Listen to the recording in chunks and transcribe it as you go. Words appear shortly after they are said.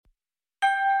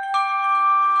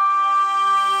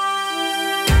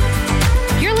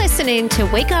listening to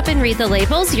Wake Up and Read the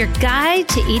Labels, your guide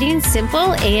to eating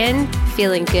simple and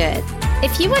feeling good.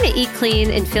 If you want to eat clean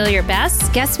and feel your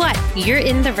best, guess what? You're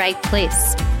in the right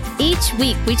place. Each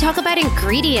week, we talk about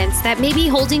ingredients that may be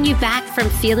holding you back from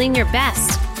feeling your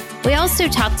best. We also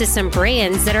talk to some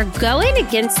brands that are going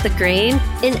against the grain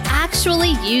and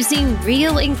actually using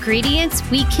real ingredients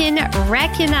we can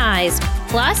recognize.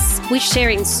 Plus, we're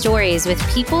sharing stories with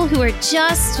people who are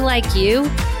just like you,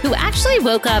 who actually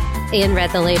woke up and read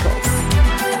the labels.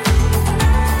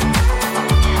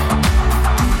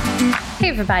 Hey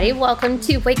everybody, welcome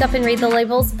to Wake Up and Read the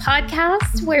Labels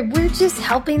podcast, where we're just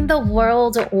helping the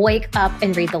world wake up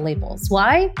and read the labels.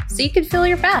 Why? So you can feel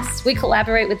your best. We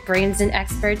collaborate with brands and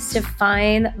experts to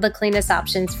find the cleanest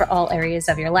options for all areas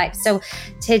of your life. So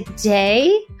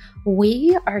today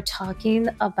we are talking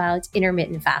about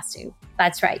intermittent fasting.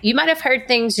 That's right. You might have heard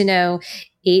things,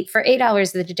 eat for 8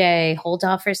 hours of the day, hold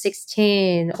off for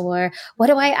 16, or what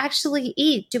do I actually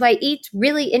eat? Do I eat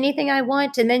really anything I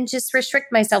want and then just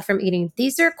restrict myself from eating?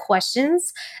 These are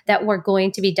questions that we're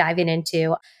going to be diving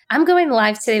into. I'm going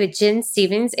live today with Jen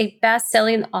Stevens, a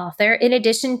best-selling author, in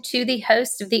addition to the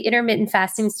host of the Intermittent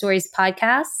Fasting Stories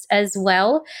podcast, as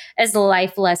well as the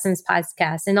Life Lessons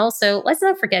podcast. And also, let's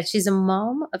not forget, she's a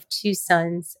mom of 2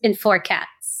 sons and 4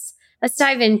 cats. Let's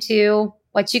dive into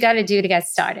what you got to do to get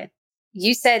started.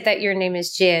 You said that your name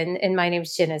is Jen and my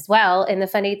name's Jen as well. And the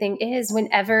funny thing is,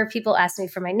 whenever people ask me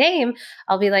for my name,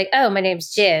 I'll be like, oh, my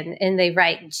name's Jen. And they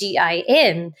write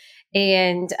G-I-N.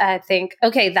 And I think,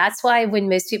 okay, that's why when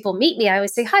most people meet me, I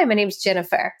always say, hi, my name's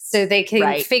Jennifer. So they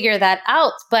can figure that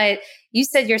out. But you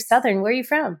said you're Southern. Where are you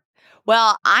from?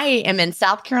 Well, I am in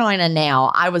South Carolina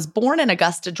now. I was born in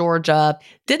Augusta, Georgia.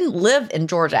 Didn't live in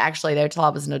Georgia, actually, though, until I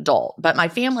was an adult. But my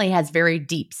family has very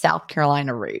deep South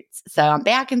Carolina roots. So I'm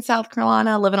back in South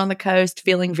Carolina, living on the coast,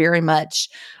 feeling very much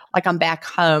like I'm back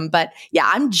home. But yeah,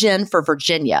 I'm Jen for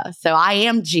Virginia. So I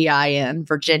am G-I-N,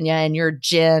 Virginia, and you're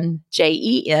Jen,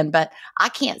 J-E-N. But I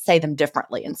can't say them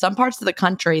differently. In some parts of the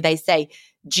country, they say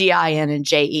G-I-N and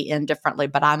J-E-N differently,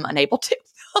 but I'm unable to.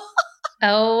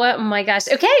 Oh my gosh.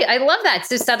 Okay. I love that.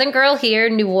 So Southern girl here,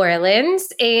 New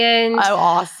Orleans. And oh,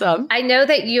 awesome. I know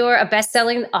that you're a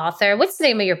best-selling author. What's the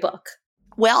name of your book?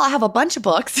 Well, I have a bunch of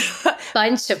books.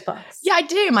 Bunch of books. Yeah, I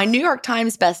do. My New York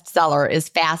Times bestseller is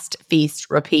Fast,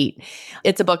 Feast, Repeat.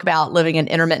 It's a book about living an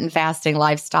intermittent fasting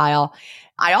lifestyle.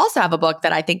 I also have a book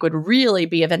that I think would really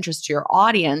be of interest to your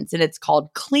audience, and it's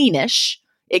called Cleanish.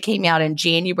 It came out in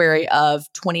January of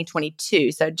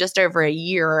 2022, so just over a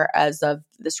year as of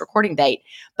this recording date.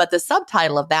 But the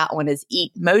subtitle of that one is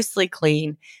Eat Mostly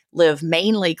Clean, Live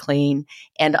Mainly Clean,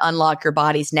 and Unlock Your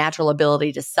Body's Natural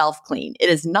Ability to Self-Clean. It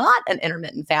is not an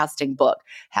intermittent fasting book.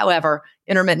 However,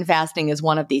 intermittent fasting is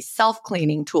one of these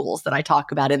self-cleaning tools that I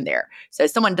talk about in there. So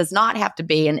someone does not have to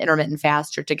be an intermittent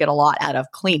faster to get a lot out of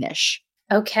Cleanish.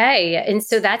 Okay. And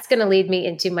so that's going to lead me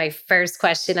into my first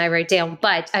question I wrote down.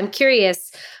 But I'm curious,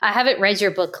 I haven't read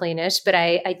your book, Cleanish, but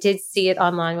I did see it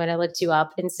online when I looked you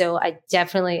up. And so I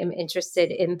definitely am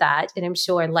interested in that. And I'm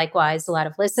sure likewise, a lot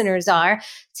of listeners are.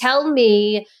 Tell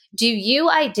me, do you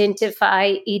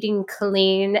identify eating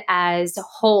clean as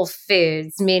whole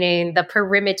foods, meaning the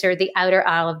perimeter, the outer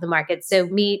aisle of the market? So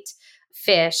meat,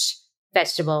 fish,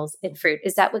 vegetables, and fruit.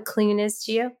 Is that what clean is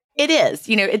to you? It is.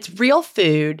 It's real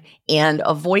food and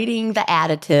avoiding the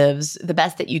additives the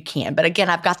best that you can. But again,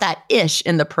 I've got that ish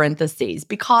in the parentheses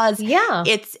because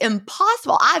it's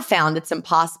impossible. I've found it's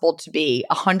impossible to be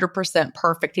 100%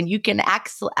 perfect. And you can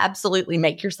absolutely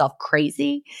make yourself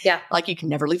crazy. Yeah. Like you can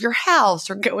never leave your house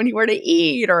or go anywhere to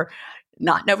eat or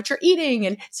not know what you're eating.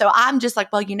 And so I'm just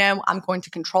like, well, I'm going to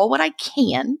control what I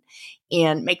can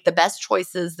and make the best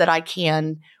choices that I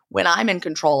can when I'm in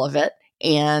control of it,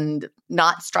 and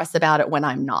not stress about it when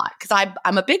I'm not. Because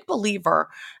I'm a big believer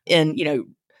in,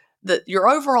 your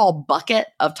overall bucket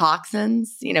of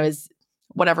toxins, is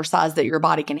whatever size that your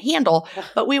body can handle.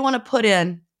 But we want to put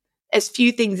in as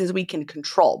few things as we can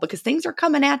control because things are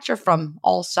coming at you from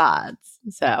all sides.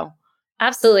 So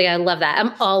absolutely. I love that.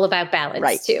 I'm all about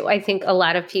balance too. I think a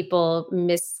lot of people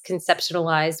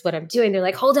misconceptualize what I'm doing. They're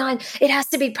like, hold on, it has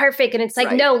to be perfect. And it's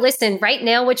like, no, listen, right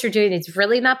now what you're doing is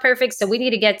really not perfect. So we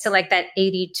need to get to like that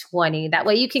 80-20. That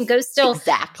way you can go still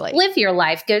live your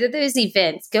life, go to those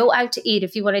events, go out to eat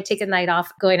if you want to take a night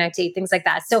off, going out to eat, things like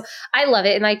that. So I love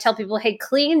it. And I tell people, hey,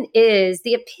 clean is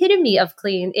the epitome of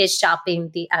clean is shopping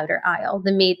the outer aisle,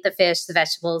 the meat, the fish, the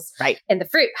vegetables, and the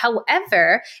fruit.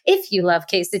 However, if you love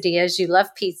quesadillas, you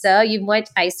love pizza, you want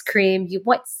ice cream, you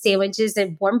want sandwiches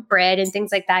and warm bread and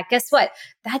things like that. Guess what?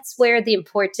 That's where the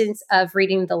importance of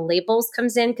reading the labels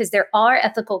comes in, because there are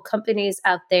ethical companies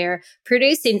out there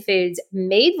producing foods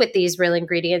made with these real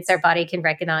ingredients our body can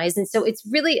recognize. And so it's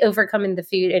really overcoming the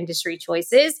food industry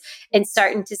choices and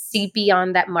starting to see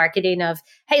beyond that marketing of,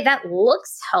 hey, that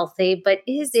looks healthy, but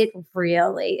is it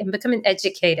really? And becoming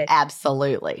educated.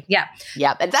 Absolutely. Yeah.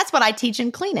 Yeah. And that's what I teach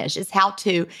in Cleanish, is how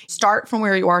to start from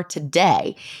where you are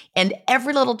today. And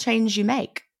every little change you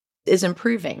make is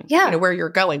improving where you're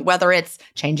going, whether it's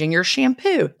changing your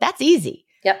shampoo. That's easy.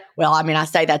 Yep. Well, I mean, I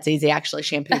say that's easy. Actually,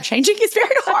 shampoo changing is very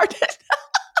hard.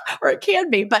 Or it can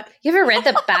be. But you ever read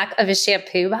the back of a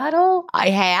shampoo bottle? I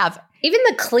have. Even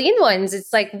the clean ones,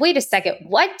 it's like, wait a second,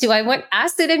 what? Do I want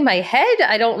acid in my head?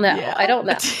 I don't know. Yeah. I don't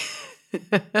know.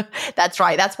 That's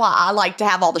right. That's why I like to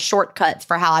have all the shortcuts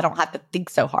for how I don't have to think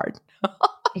so hard.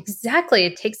 Exactly.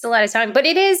 It takes a lot of time. But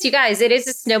it is, you guys, it is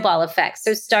a snowball effect.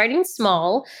 So starting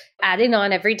small, adding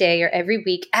on every day or every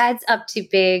week adds up to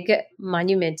big,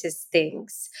 monumentous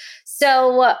things.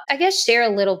 So I guess share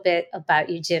a little bit about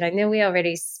you, Jen. I know we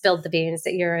already spilled the beans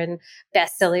that you're a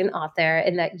best-selling author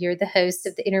and that you're the host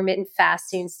of the Intermittent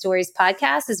Fasting Stories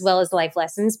podcast, as well as Life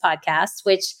Lessons podcast,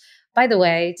 which, by the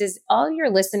way, does all your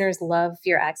listeners love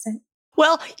your accent?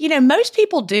 Well, most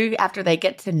people do after they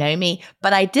get to know me,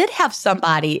 but I did have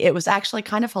somebody, it was actually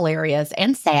kind of hilarious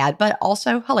and sad, but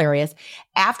also hilarious.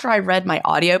 After I read my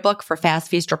audiobook for Fast,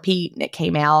 Feast, Repeat, and it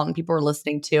came out and people were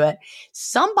listening to it,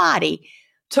 somebody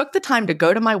took the time to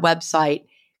go to my website,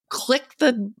 click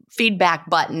the feedback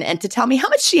button, and to tell me how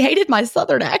much she hated my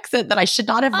Southern accent, that I should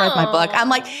not have read my book. I'm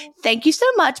like, thank you so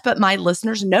much, but my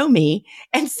listeners know me.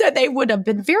 And so they would have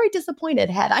been very disappointed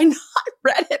had I not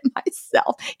read it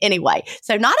myself. Anyway,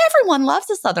 so not everyone loves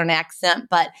a Southern accent,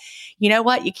 but you know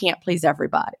what? You can't please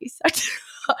everybody.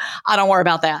 So I don't worry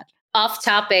about that. Off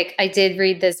topic, I did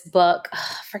read this book.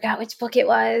 I forgot which book it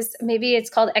was. Maybe it's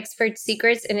called Expert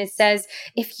Secrets. And it says,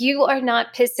 if you are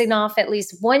not pissing off at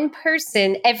least one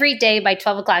person every day by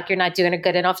 12 o'clock, you're not doing a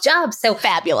good enough job. So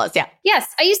fabulous. Yeah. Yes.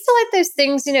 I used to let those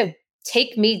things,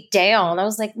 take me down. I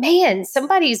was like, man,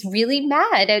 somebody's really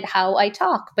mad at how I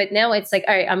talk. But now it's like,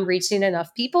 all right, I'm reaching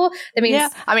enough people. That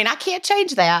means, I can't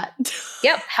change that.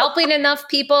 Yep. Helping enough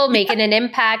people, making an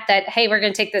impact that, hey, we're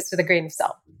going to take this with a grain of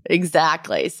salt.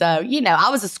 Exactly. So, I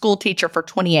was a school teacher for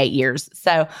 28 years.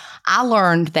 So I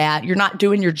learned that you're not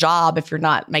doing your job if you're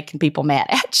not making people mad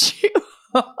at you.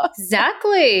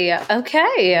 Exactly.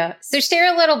 Okay. So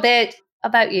share a little bit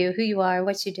about you, who you are,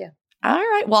 what you do. All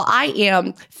right. Well, I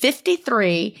am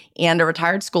 53 and a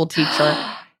retired school teacher.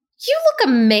 You look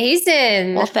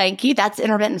amazing. Well, thank you. That's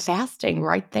intermittent fasting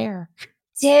right there.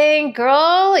 Dang,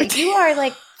 girl. You are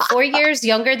like 4 years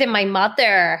younger than my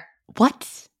mother.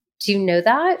 What? Do you know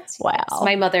that? Wow. Yes,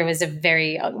 my mother was a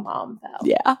very young mom, though.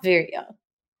 Yeah. Very young.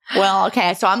 Well,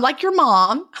 okay. So I'm like your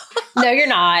mom. No, you're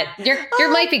not.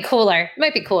 You might be cooler.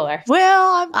 Might be cooler.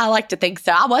 Well, I like to think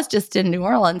so. I was just in New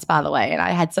Orleans, by the way, and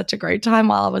I had such a great time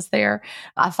while I was there.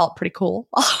 I felt pretty cool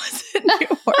while I was in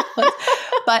New Orleans.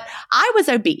 But I was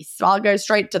obese. So I'll go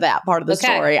straight to that part of the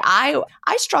story. I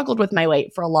struggled with my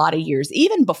weight for a lot of years.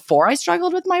 Even before I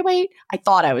struggled with my weight, I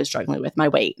thought I was struggling with my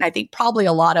weight. And I think probably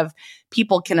a lot of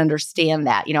people can understand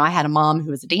that. I had a mom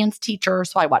who was a dance teacher,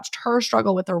 so I watched her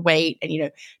struggle with her weight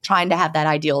and, trying to have that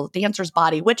ideal dancer's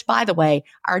body, which, by the way,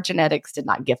 our genetics did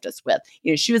not gift us with.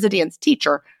 She was a dance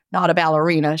teacher, not a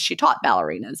ballerina. She taught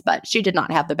ballerinas, but she did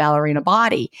not have the ballerina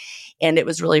body. And it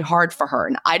was really hard for her.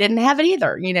 And I didn't have it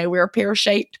either. We're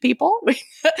pear-shaped people.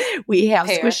 We have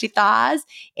squishy thighs,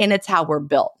 and it's how we're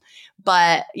built.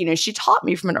 But, she taught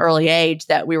me from an early age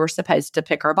that we were supposed to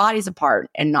pick our bodies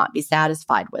apart and not be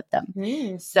satisfied with them.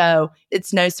 Mm. So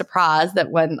it's no surprise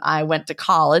that when I went to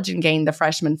college and gained the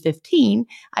freshman 15,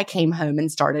 I came home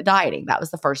and started dieting. That was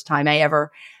the first time I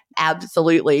ever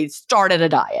absolutely started a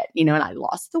diet, and I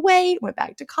lost the weight, went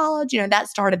back to college. That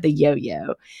started the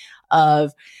yo-yo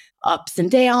of ups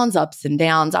and downs, ups and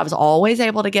downs. I was always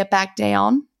able to get back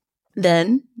down.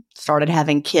 Then started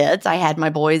having kids. I had my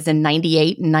boys in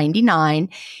 98 and 99.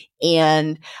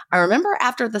 And I remember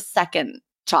after the second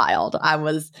child, I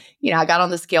was, I got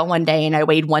on the scale one day and I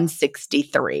weighed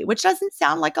 163, which doesn't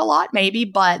sound like a lot maybe,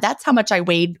 but that's how much I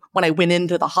weighed when I went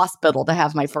into the hospital to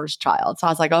have my first child. So I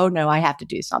was like, oh no, I have to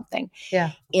do something.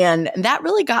 Yeah. And that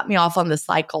really got me off on the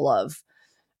cycle of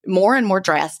more and more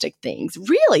drastic things.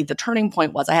 Really, the turning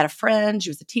point was I had a friend. She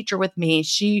was a teacher with me.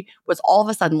 She was all of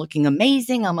a sudden looking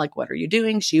amazing. I'm like, what are you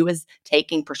doing? She was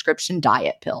taking prescription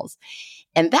diet pills.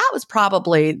 And that was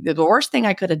probably the worst thing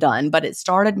I could have done, but it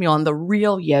started me on the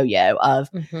real yo-yo of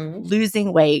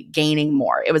losing weight, gaining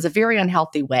more. It was a very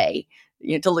unhealthy way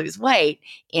to lose weight.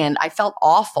 And I felt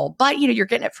awful, but you're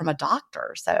getting it from a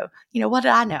doctor. So, what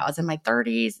did I know? I was in my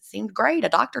 30s. It seemed great. A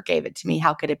doctor gave it to me.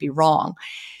 How could it be wrong?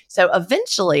 So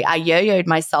eventually I yo-yoed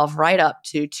myself right up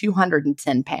to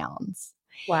 210 pounds.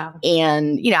 Wow.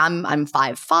 And, I'm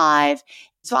 5'5".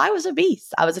 So I was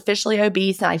obese. I was officially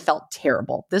obese and I felt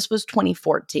terrible. This was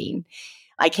 2014.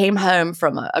 I came home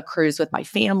from a cruise with my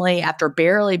family after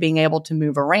barely being able to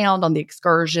move around on the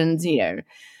excursions,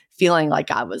 feeling like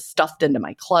I was stuffed into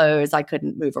my clothes. I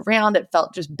couldn't move around. It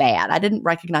felt just bad. I didn't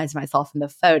recognize myself in the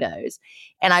photos.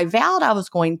 And I vowed I was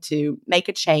going to make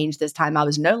a change this time. I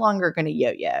was no longer going to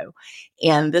yo-yo.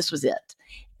 And this was it.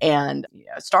 And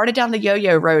started down the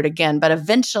yo-yo road again. But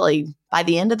eventually, by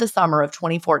the end of the summer of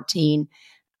 2014,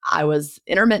 I was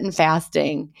intermittent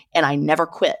fasting and I never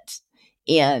quit.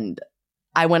 And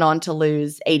I went on to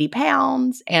lose 80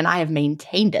 pounds and I have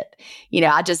maintained it.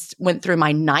 I just went through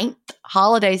my 9th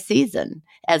holiday season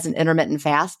as an intermittent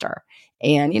faster.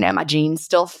 And, my jeans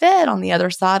still fit on the other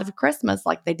side of Christmas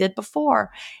like they did before.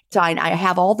 So I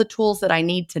have all the tools that I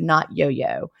need to not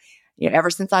yo-yo. Ever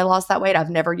since I lost that weight, I've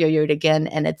never yo-yoed again.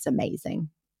 And it's amazing.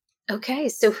 Okay.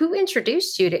 So who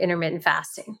introduced you to intermittent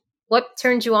fasting? What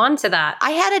turned you on to that?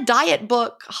 I had a diet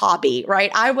book hobby,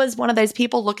 right? I was one of those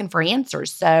people looking for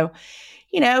answers. So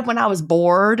when I was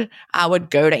bored, I would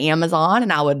go to Amazon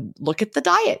and I would look at the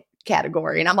diet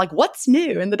category. And I'm like, what's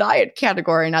new in the diet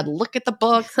category? And I'd look at the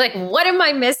books. Like, what am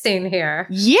I missing here?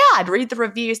 Yeah, I'd read the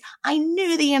reviews. I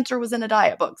knew the answer was in a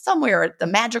diet book somewhere at the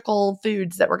magical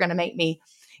foods that were going to make me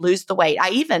lose the weight.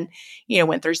 I even,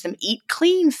 went through some eat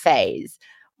clean phase.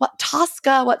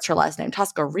 What's her last name?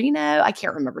 Tosca Reno? I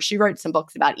can't remember. She wrote some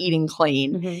books about eating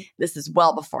clean. Mm-hmm. This is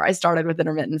well before I started with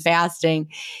intermittent fasting,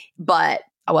 but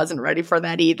I wasn't ready for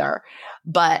that either.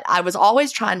 But I was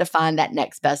always trying to find that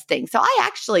next best thing. So I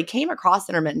actually came across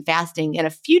intermittent fasting in a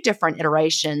few different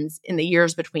iterations in the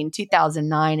years between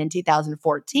 2009 and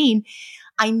 2014.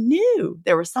 I knew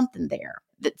there was something there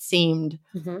that seemed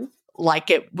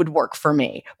like it would work for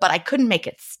me, but I couldn't make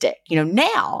it stick.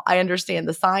 Now I understand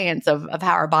the science of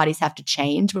how our bodies have to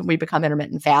change when we become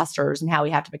intermittent fasters and how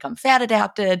we have to become fat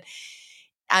adapted.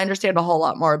 I understand a whole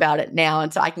lot more about it now.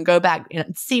 And so I can go back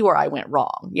and see where I went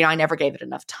wrong. I never gave it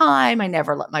enough time. I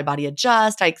never let my body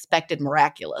adjust. I expected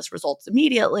miraculous results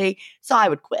immediately. So I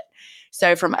would quit.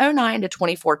 So from 2009 to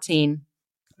 2014,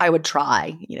 I would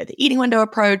try, the eating window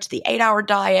approach. The 8-hour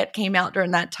diet came out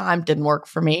during that time. Didn't work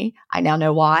for me. I now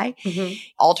know why. Mm-hmm.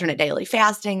 Alternate daily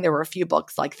fasting. There were a few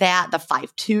books like that. The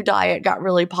 5-2 diet got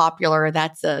really popular.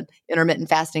 That's an intermittent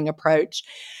fasting approach.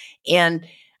 And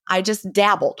I just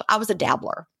dabbled. I was a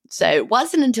dabbler. So it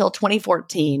wasn't until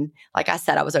 2014, like I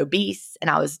said, I was obese and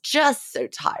I was just so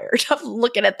tired of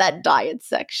looking at that diet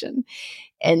section.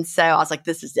 And so I was like,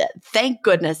 this is it. Thank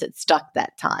goodness it stuck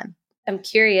that time. I'm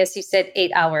curious, you said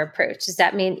 8-hour approach. Does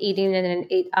that mean eating in an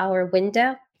 8-hour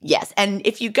window? Yes. And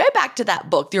if you go back to that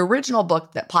book, the original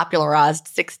book that popularized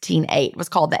 16-8 was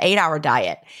called The 8-Hour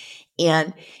Diet.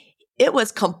 And it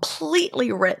was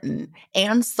completely written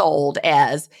and sold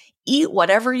as eat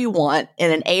whatever you want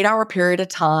in an 8-hour period of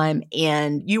time,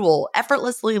 and you will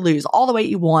effortlessly lose all the weight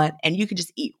you want, and you can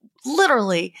just eat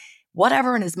literally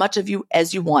whatever and as much of you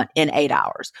as you want in 8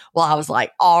 hours. Well, I was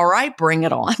like, all right, bring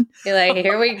it on. You're like,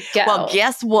 here we go. Well,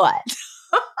 guess what?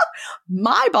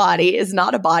 My body is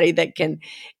not a body that can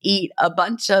eat a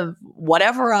bunch of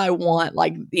whatever I want.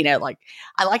 Like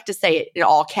I like to say it in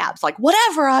all caps, like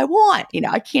whatever I want.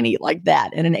 I can't eat like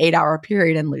that in an 8-hour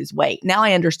period and lose weight. Now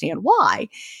I understand why.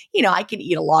 I can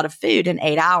eat a lot of food in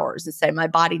 8 hours and say my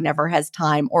body never has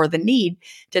time or the need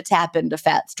to tap into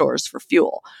fat stores for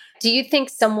fuel. Do you think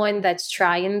someone that's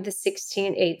trying the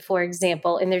 16-8, for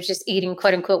example, and they're just eating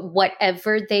quote unquote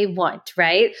whatever they want,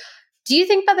 right? Do you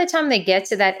think by the time they get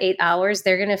to that 8 hours,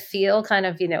 they're going to feel kind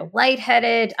of,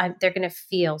 lightheaded? They're going to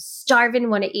feel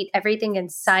starving, want to eat everything in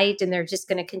sight, and they're just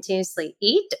going to continuously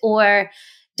eat? Or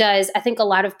I think a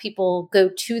lot of people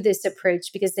go to this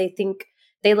approach because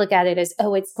they look at it as,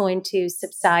 oh, it's going to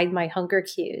subside my hunger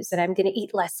cues and I'm going to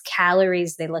eat less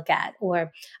calories, they look at,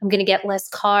 or I'm going to get less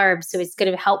carbs. So it's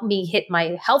going to help me hit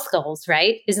my health goals,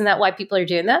 right? Isn't that why people are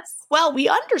doing this? Well, we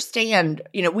understand,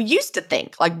 we used to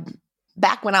think like,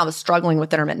 back when I was struggling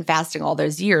with intermittent fasting all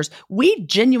those years, we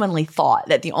genuinely thought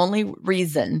that the only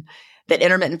reason that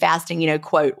intermittent fasting,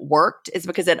 quote, worked is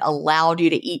because it allowed you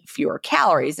to eat fewer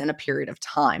calories in a period of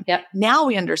time. Yep. Now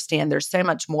we understand there's so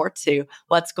much more to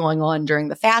what's going on during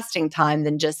the fasting time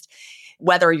than just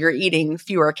whether you're eating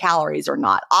fewer calories or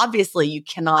not. Obviously, you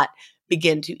cannot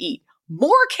begin to eat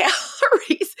more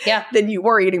calories than you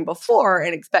were eating before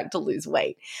and expect to lose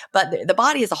weight. But the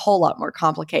body is a whole lot more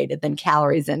complicated than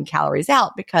calories in, calories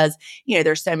out, because,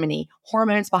 there's so many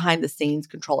hormones behind the scenes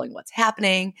controlling what's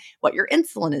happening, what your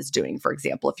insulin is doing. For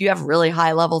example, if you have really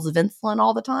high levels of insulin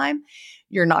all the time,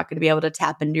 you're not going to be able to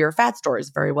tap into your fat stores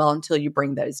very well until you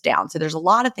bring those down. So there's a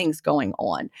lot of things going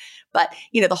on. But,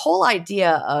 the whole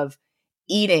idea of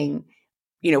eating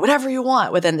whatever you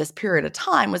want within this period of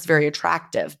time was very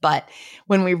attractive. But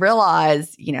when we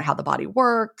realize, how the body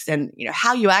works and,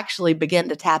 how you actually begin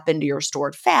to tap into your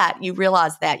stored fat, you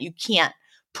realize that you can't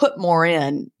put more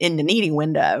in an eating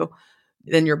window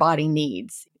than your body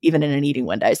needs, even in an eating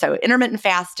window. So intermittent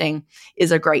fasting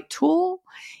is a great tool.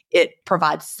 It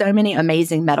provides so many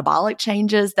amazing metabolic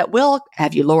changes that will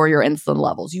have you lower your insulin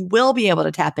levels. You will be able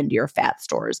to tap into your fat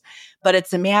stores, but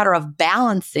it's a matter of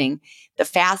balancing the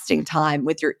fasting time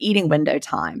with your eating window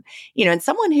time. And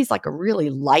someone who's like a really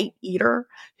light eater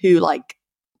who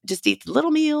just eats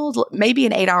little meals, maybe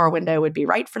an 8-hour window would be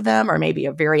right for them, or maybe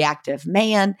a very active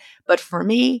man. But for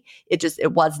me, it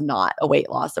was not a weight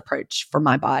loss approach for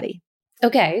my body.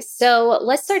 Okay, so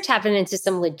let's start tapping into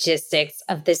some logistics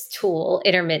of this tool,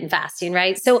 intermittent fasting,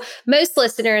 right? So most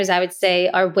listeners, I would say,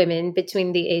 are women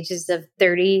between the ages of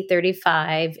 30,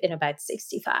 35, and about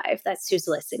 65. That's who's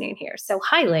listening here. So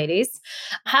hi, ladies.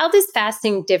 How does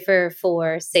fasting differ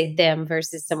for, say, them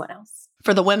versus someone else?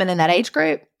 For the women in that age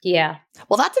group? Yeah.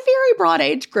 Well, that's a very broad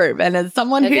age group. And as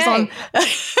someone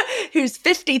who's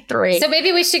 53. So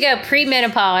maybe we should go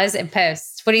pre-menopause and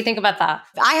post. What do you think about that?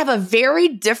 I have a very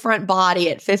different body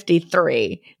at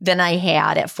 53 than I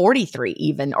had at 43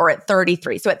 even, or at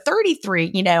 33. So at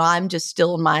 33, I'm just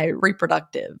still in my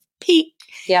reproductive peak.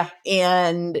 Yeah.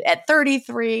 And at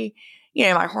 33,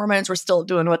 my hormones were still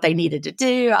doing what they needed to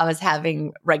do. I was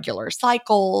having regular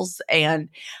cycles and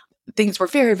things were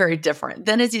very, very different.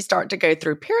 Then as you start to go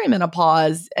through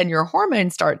perimenopause and your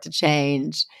hormones start to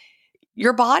change,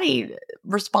 your body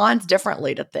responds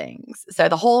differently to things. So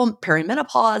the whole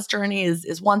perimenopause journey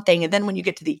is one thing. And then when you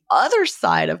get to the other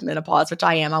side of menopause, which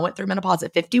I went through menopause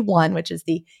at 51, which is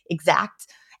the exact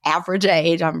average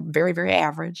age. I'm very, very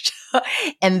average.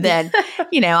 And then,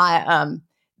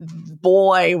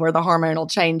 boy, were the hormonal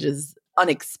changes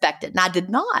unexpected. And I did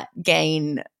not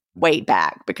gain weight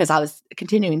back because I was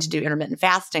continuing to do intermittent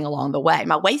fasting along the way.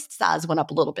 My waist size went up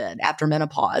a little bit after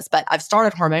menopause, but I've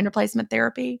started hormone replacement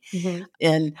therapy. Mm-hmm.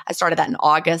 And I started that in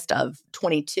August of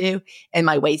 22, and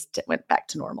my waist went back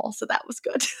to normal. So that was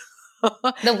good.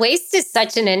 The waist is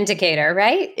such an indicator,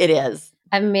 right? It is.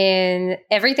 I mean,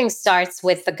 everything starts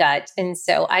with the gut. And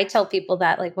so I tell people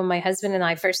that, when my husband and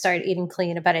I first started eating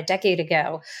clean about a decade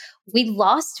ago, we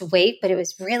lost weight, but it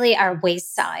was really our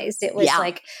waist size. It was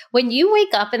when you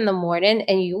wake up in the morning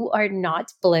and you are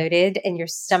not bloated and your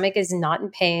stomach is not in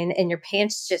pain and your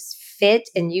pants just fit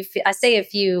and I say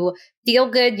if you feel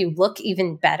good, you look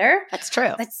even better. That's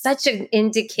true. That's such an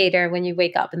indicator when you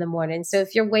wake up in the morning. So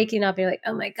if you're waking up and you're like,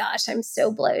 oh my gosh, I'm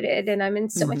so bloated and I'm in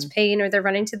so much pain, or they're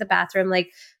running to the bathroom,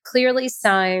 clearly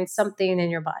signs something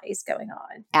in your body's going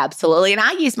on. Absolutely. And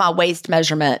I use my waist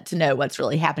measurement to know what's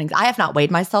really happening. I have not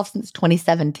weighed myself since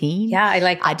 2017. Yeah, I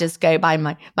like that. I just go by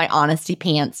my honesty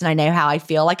pants and I know how I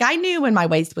feel. I knew when my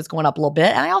waist was going up a little bit,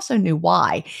 and I also knew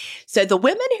why. So the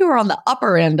women who are on the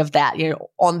upper end of that,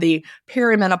 on the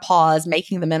perimenopause,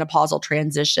 making the menopausal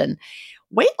transition,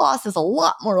 weight loss is a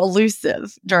lot more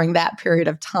elusive during that period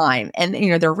of time. And,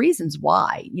 there are reasons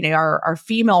why. Our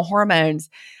female hormones,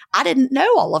 I didn't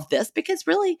know all of this because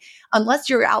really, unless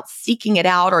you're out seeking it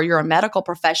out or you're a medical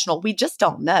professional, we just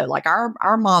don't know.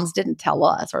 Our moms didn't tell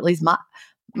us, or at least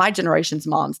my generation's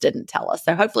moms didn't tell us.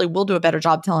 So hopefully we'll do a better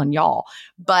job telling y'all.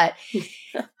 But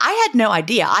I had no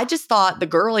idea. I just thought the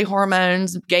girly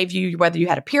hormones gave you whether you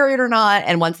had a period or not.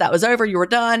 And once that was over, you were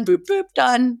done. Boop, boop,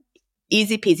 done.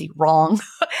 Easy peasy. Wrong.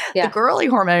 Yeah. The girly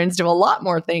hormones do a lot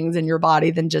more things in your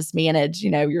body than just manage,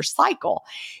 your cycle.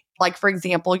 For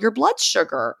example, your blood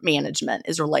sugar management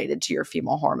is related to your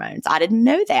female hormones. I didn't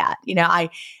know that.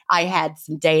 I had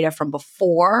some data from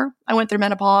before I went through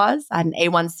menopause. I had an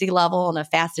A1C level and a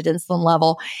fasted insulin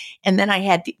level. And then I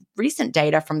had the recent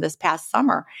data from this past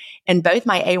summer. And both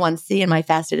my A1C and my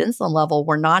fasted insulin level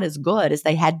were not as good as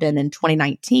they had been in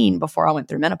 2019 before I went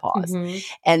through menopause. Mm-hmm.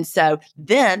 And so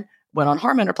then went on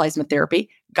hormone replacement therapy,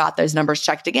 got those numbers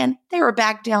checked again. They were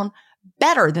back down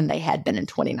better than they had been in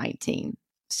 2019.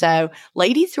 So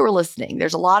ladies who are listening,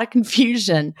 there's a lot of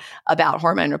confusion about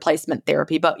hormone replacement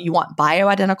therapy, but you want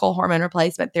bioidentical hormone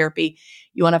replacement therapy.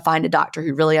 You want to find a doctor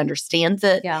who really understands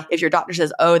it. Yeah. If your doctor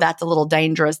says, oh, that's a little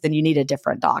dangerous, then you need a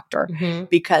different doctor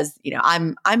because,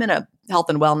 I'm in a health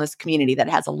and wellness community that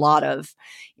has a lot of,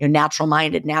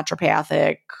 natural-minded,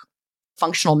 naturopathic,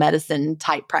 functional medicine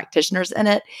type practitioners in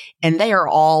it. And they are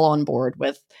all on board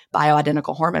with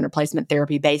bioidentical hormone replacement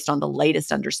therapy based on the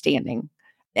latest understanding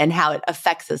and how it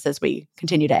affects us as we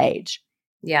continue to age.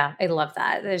 Yeah, I love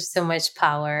that. There's so much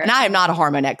power. And I am not a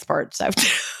hormone expert, so.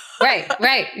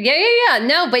 Right. Yeah.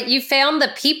 No, but you found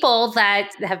the people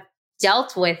that have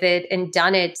dealt with it and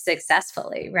done it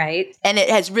successfully, right? And it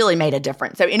has really made a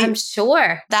difference. So I'm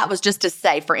sure. That was just to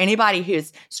say, for anybody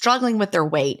who's struggling with their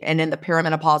weight and in the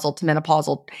perimenopausal to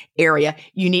menopausal area,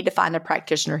 you need to find a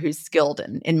practitioner who's skilled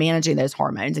in managing those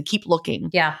hormones, and keep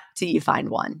looking till you find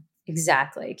one.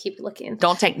 Exactly. Keep looking.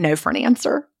 Don't take no for an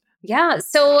answer. Yeah.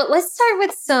 So let's start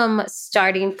with some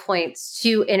starting points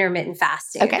to intermittent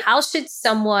fasting. Okay. How should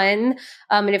someone,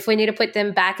 and if we need to put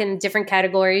them back in different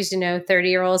categories,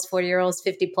 30-year-olds, 40-year-olds,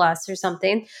 50 plus or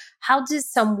something, how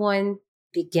does someone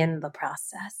begin the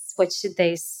process? What should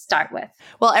they start with?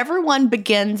 Well, everyone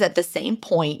begins at the same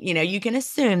point. You can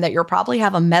assume that you'll probably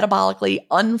have a metabolically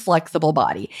unflexible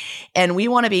body. And we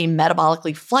want to be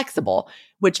metabolically flexible,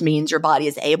 which means your body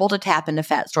is able to tap into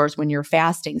fat stores when you're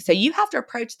fasting. So you have to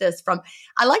approach this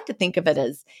I like to think of it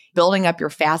as building up your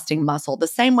fasting muscle the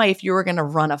same way if you were going to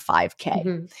run a 5K.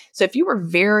 Mm-hmm. So if you were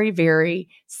very, very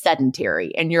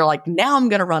sedentary and you're like, now I'm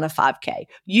going to run a 5K,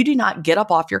 you do not get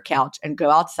up off your couch and go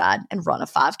outside and run a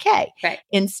 5K. Right.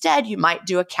 Instead, you might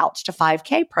do a couch to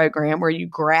 5K program where you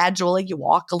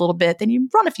walk a little bit, then you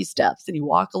run a few steps, and you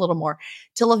walk a little more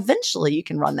till eventually you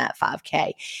can run that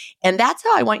 5K. And that's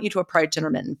how I want you to approach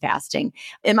intermittent fasting.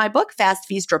 In my book, Fast,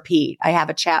 Feast, Repeat, I have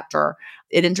a chapter.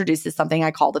 It introduces something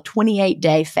I call the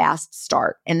 28-day fast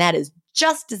start. And that is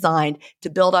just designed to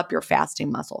build up your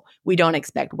fasting muscle. We don't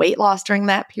expect weight loss during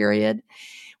that period.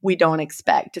 We don't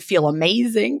expect to feel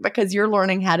amazing because you're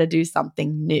learning how to do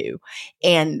something new.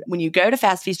 And when you go to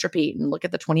Fast, Feast, Repeat and look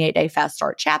at the 28-day fast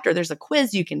start chapter, there's a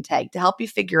quiz you can take to help you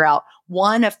figure out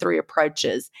one of 3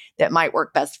 approaches that might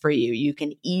work best for you. You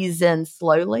can ease in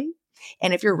slowly.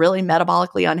 And if you're really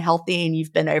metabolically unhealthy and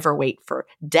you've been overweight for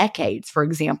decades, for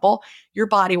example, your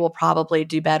body will probably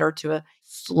do better to a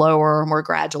slower, more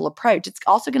gradual approach. It's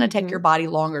also going to take your body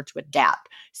longer to adapt.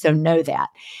 So know that.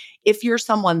 If you're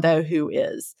someone, though, who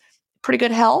is pretty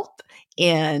good health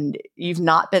and you've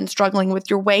not been struggling with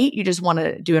your weight, you just want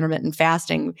to do intermittent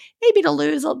fasting, maybe to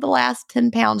lose the last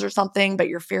 10 pounds or something, but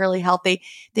you're fairly healthy,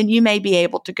 then you may be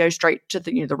able to go straight to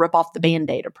the rip off the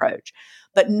Band-Aid approach.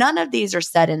 But none of these are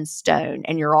set in stone,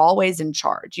 and you're always in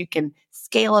charge. You can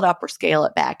scale it up or scale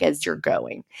it back as you're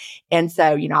going. And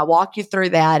so, I walk you through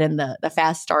that in the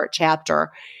Fast Start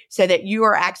chapter so that you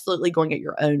are absolutely going at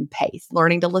your own pace,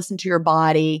 learning to listen to your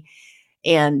body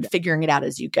and figuring it out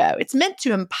as you go. It's meant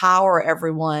to empower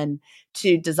everyone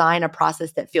to design a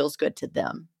process that feels good to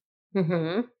them.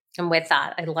 Mm-hmm. And with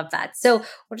that, I love that. So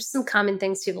what are some common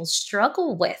things people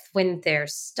struggle with when they're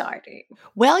starting?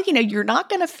 Well, you're not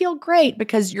going to feel great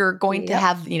because you're going to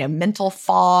have, mental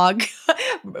fog,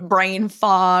 brain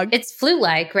fog. It's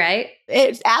flu-like, right?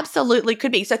 It absolutely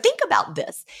could be. So think about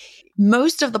this.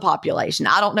 Most of the population,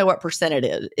 I don't know what percent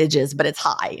it is, but it's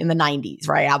high in the 90s,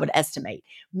 right? I would estimate.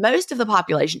 Most of the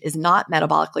population is not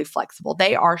metabolically flexible.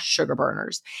 They are sugar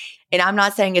burners. And I'm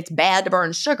not saying it's bad to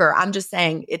burn sugar. I'm just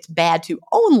saying it's bad to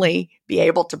only be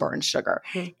able to burn sugar.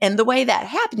 Mm-hmm. And the way that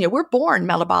happens, we're born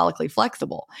metabolically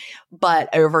flexible. But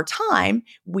over time,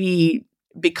 we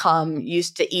become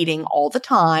used to eating all the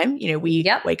time. We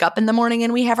wake up in the morning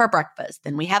and we have our breakfast,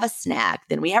 then we have a snack,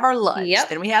 then we have our lunch,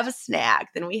 then we have a snack,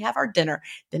 then we have our dinner,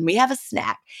 then we have a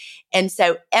snack. And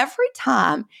so every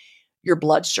time your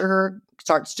blood sugar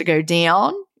starts to go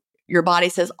down, your body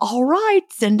says, all right,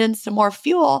 send in some more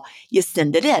fuel. You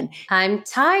send it in. I'm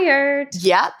tired.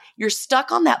 Yep. You're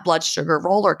stuck on that blood sugar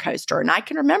roller coaster. And I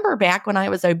can remember back when I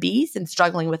was obese and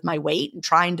struggling with my weight and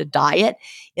trying to diet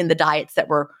in the diets that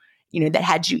were that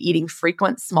had you eating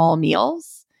frequent small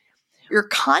meals, you're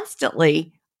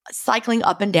constantly cycling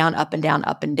up and down, up and down,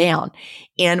 up and down.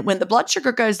 And when the blood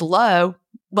sugar goes low,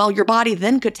 well, your body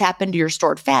then could tap into your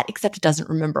stored fat, except it doesn't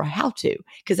remember how to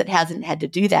because it hasn't had to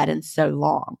do that in so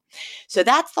long. So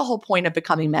that's the whole point of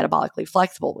becoming metabolically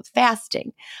flexible with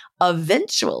fasting.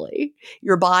 Eventually,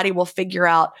 your body will figure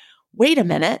out, wait a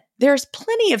minute, there's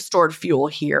plenty of stored fuel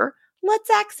here.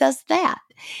 Let's access that.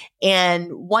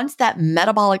 And once that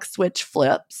metabolic switch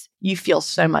flips, you feel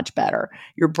so much better.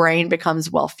 Your brain becomes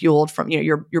well fueled from,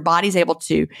 your body's able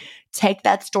to take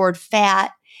that stored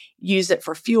fat, use it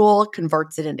for fuel,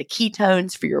 converts it into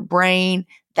ketones for your brain.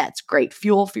 That's great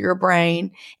fuel for your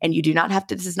brain. And you do not have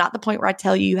to, this is not the point where I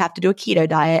tell you have to do a keto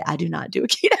diet. I do not do a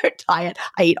keto diet.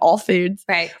 I eat all foods.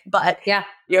 Right. But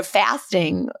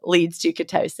fasting leads to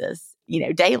ketosis.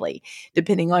 daily,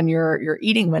 depending on your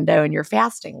eating window and your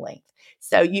fasting length.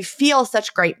 So you feel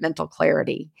such great mental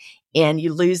clarity and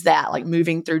you lose that like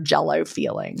moving through jello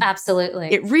feeling.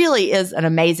 Absolutely. It really is an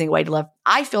amazing way to live.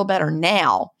 I feel better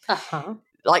now. Uh-huh.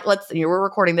 Like we're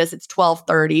recording this, it's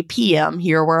 12:30 p.m.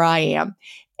 here where I am.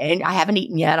 And I haven't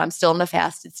eaten yet. I'm still in the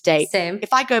fasted state. Same.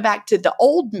 If I go back to the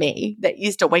old me that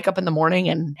used to wake up in the morning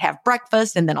and have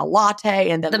breakfast and then a latte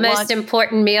and then the lunch, most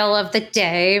important meal of the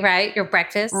day, right? Your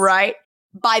breakfast. right?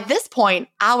 By this point,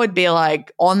 I would be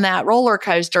like on that roller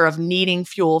coaster of needing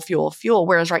fuel.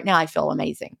 Whereas right now I feel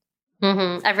amazing.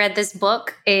 Mm-hmm. I've read this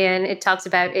book and it talks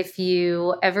about if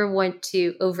you ever want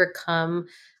to overcome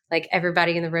like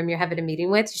everybody in the room you're having a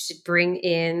meeting with, you should bring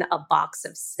in a box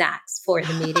of snacks for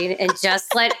the meeting and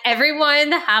just let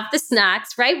everyone have the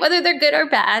snacks, right? Whether they're good or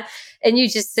bad. And you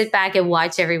just sit back and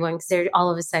watch everyone because they're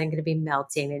all of a sudden going to be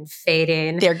melting and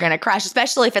fading. They're going to crash,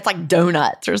 especially if it's like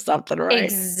donuts or something, right?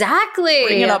 Exactly.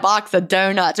 Bring in a box of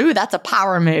donuts. Ooh, that's a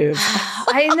power move.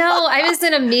 I know. I was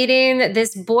in a meeting,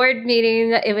 this board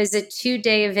meeting. It was a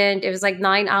 2-day event. It was like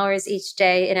 9 hours each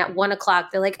day. And at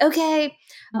 1:00, they're like, okay,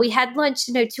 we had lunch,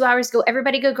 2 hours ago.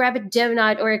 Everybody go grab a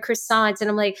donut or a croissant. And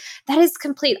I'm like, that is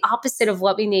complete opposite of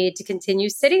what we need to continue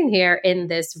sitting here in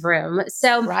this room.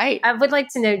 So right. I would like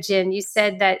to know, Jen, you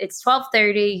said that it's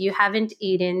 12:30. You haven't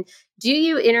eaten. Do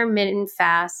you intermittent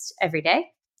fast every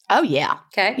day? Oh, yeah.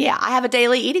 Okay. Yeah. I have a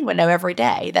daily eating window every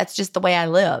day. That's just the way I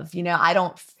live. I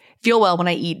don't feel well when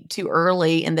I eat too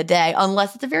early in the day,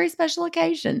 unless it's a very special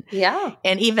occasion. Yeah.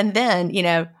 And even then,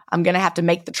 I'm going to have to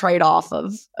make the trade-off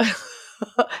of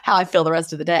how I feel the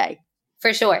rest of the day.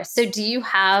 For sure. So do you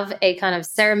have a kind of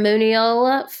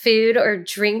ceremonial food or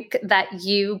drink that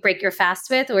you break your fast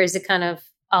with, or is it kind of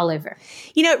all over?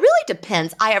 It really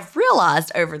depends. I have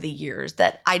realized over the years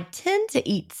that I tend to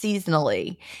eat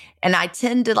seasonally and I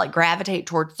tend to like gravitate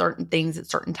towards certain things at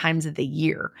certain times of the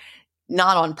year.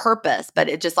 Not on purpose, but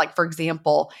it just like, for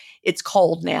example, it's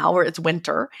cold now or it's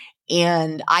winter.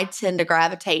 And I tend to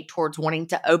gravitate towards wanting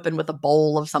to open with a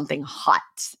bowl of something hot.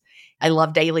 I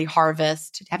love Daily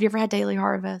Harvest. Have you ever had Daily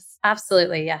Harvest?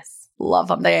 Absolutely, yes. Love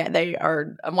them. They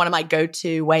are one of my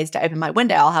go-to ways to open my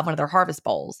window. I'll have one of their harvest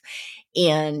bowls.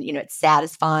 And, it's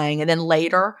satisfying. And then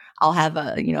later I'll have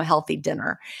a, healthy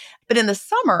dinner. But in the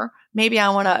summer, maybe I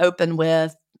want to open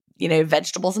with,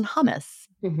 vegetables and hummus.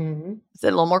 Mm-hmm. It's a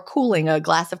little more cooling, a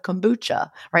glass of kombucha.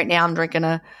 Right now I'm drinking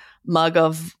a mug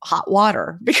of hot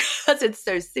water because it's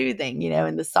so soothing.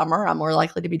 In the summer, I'm more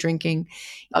likely to be drinking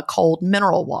a cold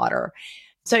mineral water.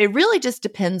 So it really just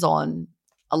depends on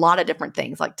a lot of different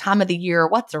things, like time of the year,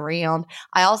 what's around.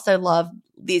 I also love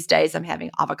these days, I'm having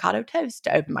avocado toast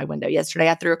to open my window. Yesterday,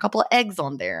 I threw a couple of eggs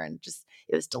on there and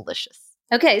it was delicious.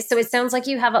 Okay, so it sounds like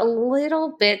you have a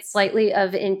little bit slightly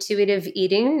of intuitive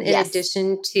eating in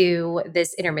addition to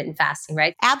this intermittent fasting,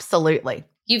 right? Absolutely.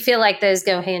 You feel like those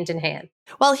go hand in hand.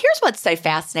 Well, here's what's so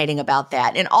fascinating about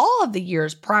that. In all of the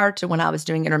years prior to when I was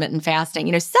doing intermittent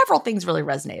fasting, several things really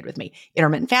resonated with me.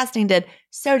 Intermittent fasting did,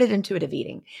 so did intuitive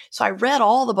eating. So I read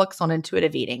all the books on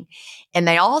intuitive eating, and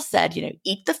they all said,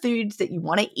 eat the foods that you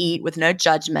want to eat with no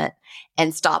judgment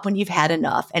and stop when you've had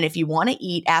enough. And if you want to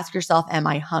eat, ask yourself, am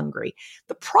I hungry?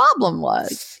 The problem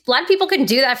was a lot of people can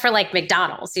do that for like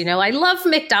McDonald's. I love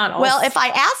McDonald's. Well, if I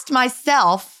asked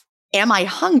myself, am I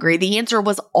hungry? The answer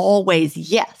was always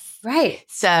yes. Right.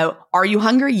 So are you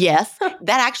hungry? Yes.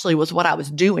 That actually was what I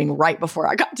was doing right before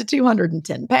I got to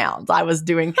 210 pounds. I was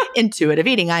doing intuitive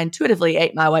eating. I intuitively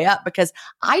ate my way up because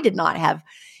I did not have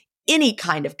any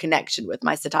kind of connection with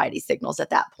my satiety signals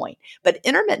at that point. But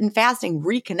intermittent fasting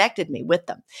reconnected me with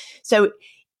them. So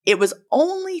it was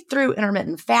only through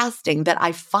intermittent fasting that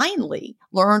I finally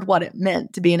learned what it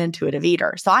meant to be an intuitive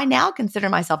eater. So I now consider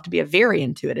myself to be a very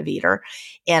intuitive eater,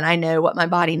 and I know what my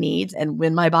body needs and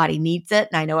when my body needs it,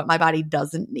 and I know what my body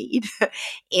doesn't need.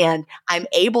 And I'm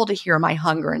able to hear my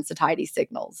hunger and satiety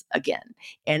signals again.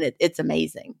 And it's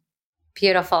amazing.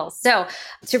 Beautiful. So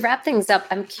to wrap things up,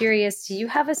 I'm curious, do you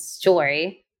have a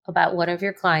story about one of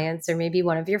your clients or maybe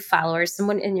one of your followers,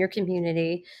 someone in your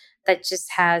community that just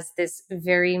has this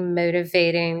very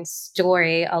motivating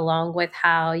story along with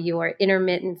how your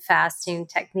intermittent fasting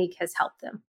technique has helped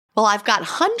them? Well, I've got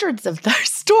hundreds of those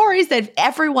stories that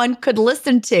everyone could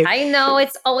listen to. I know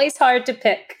it's always hard to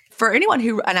pick. For anyone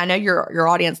who, and I know your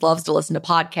audience loves to listen to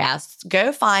podcasts,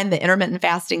 go find the Intermittent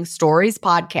Fasting Stories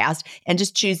podcast and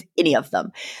just choose any of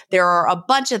them. There are a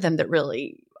bunch of them that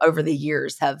really, over the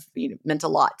years, have meant a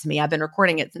lot to me. I've been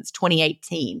recording it since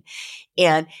 2018.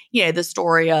 And, the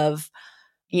story of,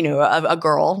 a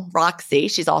girl, Roxy,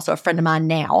 she's also a friend of mine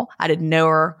now. I didn't know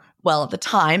her well at the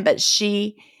time, but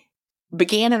she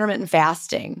began intermittent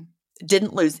fasting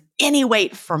didn't lose any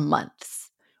weight for months,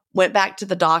 went back to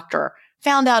the doctor,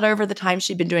 found out over the time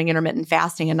she'd been doing intermittent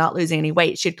fasting and not losing any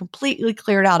weight, she had completely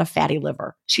cleared out a fatty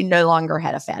liver. She no longer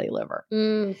had a fatty liver.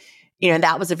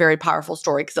 That was a very powerful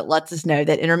story because it lets us know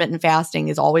that intermittent fasting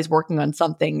is always working on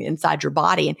something inside your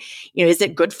body. And, is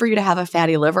it good for you to have a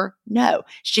fatty liver? No.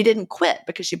 She didn't quit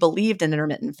because she believed in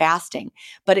intermittent fasting,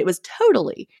 but it was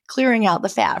totally clearing out the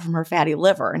fat from her fatty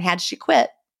liver. And had she quit,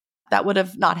 that would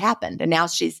have not happened. And now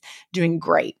she's doing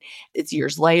great. It's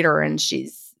years later and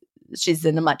she's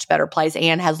in a much better place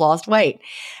and has lost weight.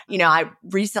 I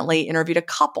recently interviewed a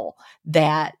couple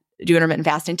that do intermittent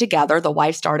fasting together. The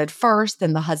wife started first,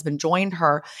 then the husband joined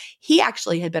her. He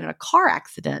actually had been in a car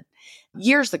accident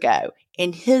years ago,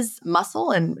 and his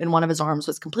muscle in one of his arms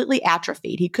was completely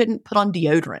atrophied. He couldn't put on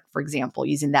deodorant, for example,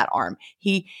 using that arm.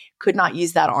 He could not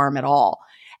use that arm at all.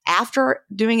 After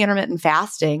doing intermittent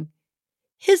fasting,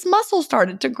 his muscle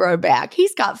started to grow back.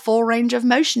 He's got full range of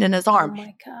motion in his arm. Oh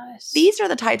my gosh. These are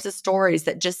the types of stories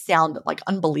that just sound like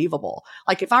unbelievable.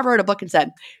 Like if I wrote a book and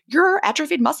said, your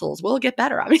atrophied muscles will get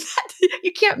better. I mean,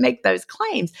 you can't make those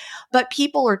claims, but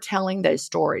people are telling those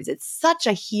stories. It's such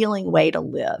a healing way to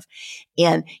live.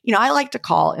 And, I like to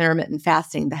call intermittent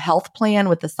fasting the health plan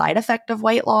with the side effect of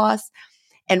weight loss.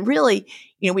 And really,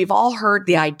 we've all heard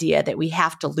the idea that we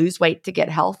have to lose weight to get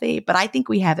healthy, but I think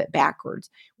we have it backwards.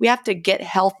 We have to get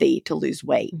healthy to lose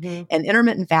weight. Mm-hmm. And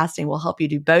intermittent fasting will help you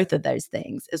do both of those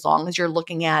things as long as you're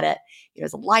looking at it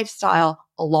as a lifestyle,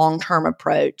 a long-term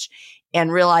approach,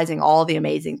 and realizing all the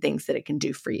amazing things that it can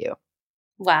do for you.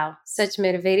 Wow. Such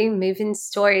motivating, moving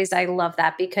stories. I love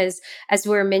that because as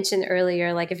we were mentioned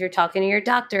earlier, like if you're talking to your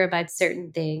doctor about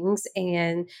certain things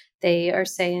and they are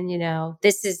saying,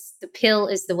 the pill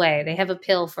is the way. They have a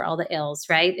pill for all the ills,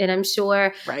 right? And I'm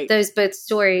sure those both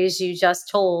stories you just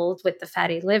told with the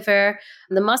fatty liver,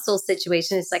 the muscle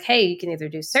situation, it's like, hey, you can either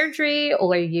do surgery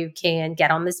or you can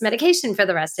get on this medication for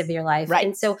the rest of your life. Right.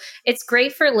 And so it's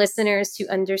great for listeners to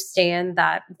understand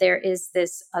that there is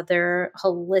this other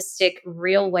holistic,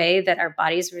 real way that our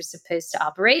bodies were supposed to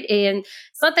operate. And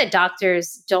it's not that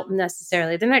doctors don't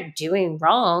necessarily, they're not doing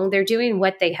wrong. They're doing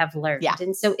what they have learned. Yeah.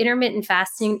 And so intermittent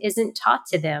fasting isn't taught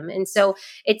to them. And so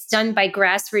it's done by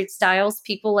grassroots styles,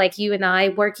 people like you and I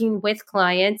working with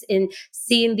clients and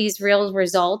seeing these real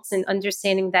results and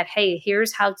understanding that, hey,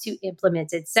 here's how to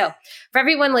implement it. So for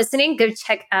everyone listening, go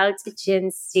check out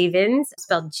Gin Stephens,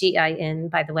 spelled Gin,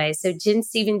 by the way. So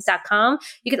GinStephens.com.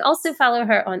 You can also follow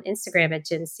her on Instagram at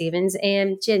Gin Stephens.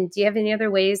 And Gin, do you have any other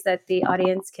ways that the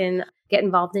audience can get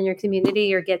involved in your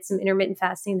community or get some intermittent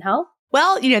fasting help?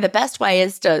 Well, the best way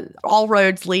is all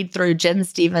roads lead through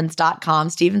GinStephens.com.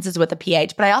 Stephens is with a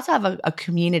PH, but I also have a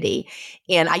community.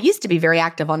 And I used to be very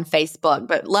active on Facebook,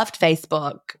 but left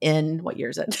Facebook in, what year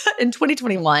is it? In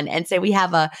 2021. And so we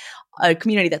have a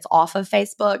community that's off of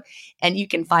Facebook, and you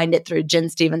can find it through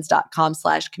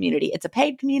GinStephens.com/community. It's a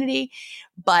paid community,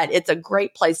 but it's a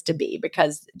great place to be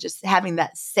because just having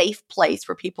that safe place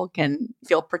where people can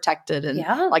feel protected and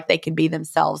like they can be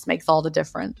themselves makes all the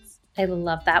difference. I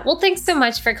love that. Well, thanks so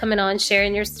much for coming on,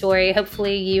 sharing your story.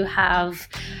 Hopefully you have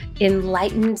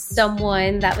enlightened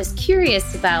someone that was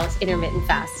curious about intermittent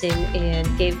fasting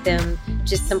and gave them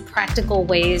just some practical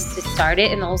ways to start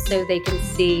it. And also they can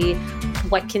see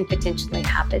what can potentially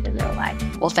happen in their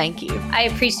life. Well, thank you. I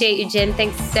appreciate you, Gin.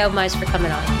 Thanks so much for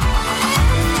coming on.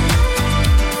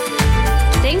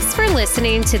 Thanks for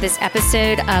listening to this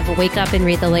episode of Wake Up and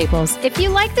Read the Labels. If you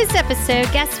like this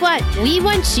episode, guess what? We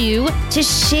want you to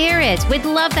share it. We'd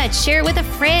love that. Share it with a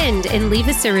friend and leave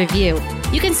us a review.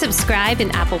 You can subscribe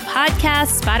in Apple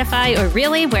Podcasts, Spotify, or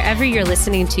really wherever you're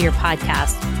listening to your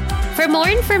podcast. For more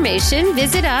information,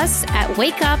 visit us at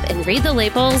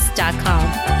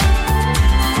wakeupandreadthelabels.com.